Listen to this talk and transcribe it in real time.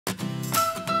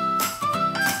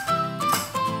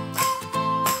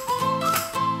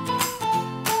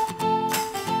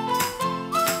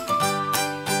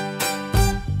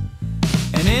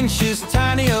inches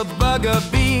tiny, a bugger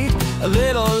bead. A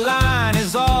little line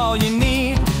is all you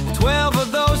need. 12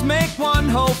 of those make one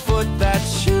whole foot. That's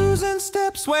shoes and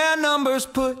steps where numbers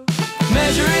put.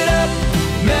 Measure it up,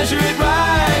 measure it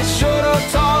right. Short or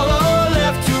tall or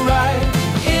left to right.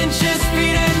 Inches,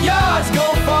 feet and yards go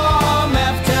far.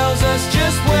 Map tells us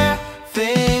just where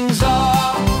things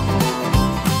are.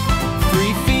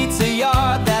 3 feet's a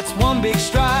yard, that's one big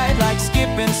stride. Like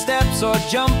skipping steps or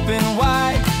jumping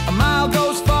wide. A mile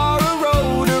goes far, a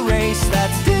road, a race.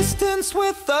 That's distance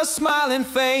with a smiling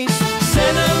face.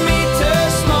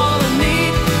 Centimeters, small and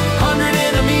neat. 100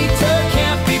 in a meter,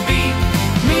 can't be beat.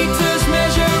 Meters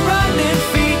measure running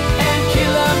feet. And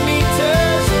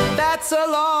kilometers, that's a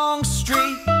long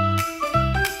street.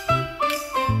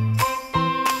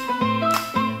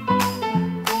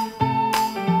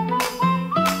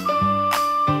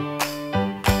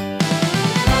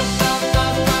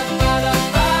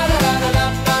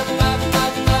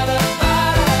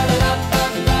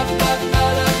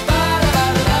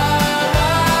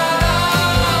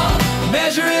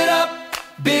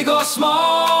 Big or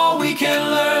small, we can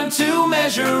learn to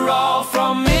measure all,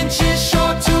 from inches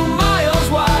short to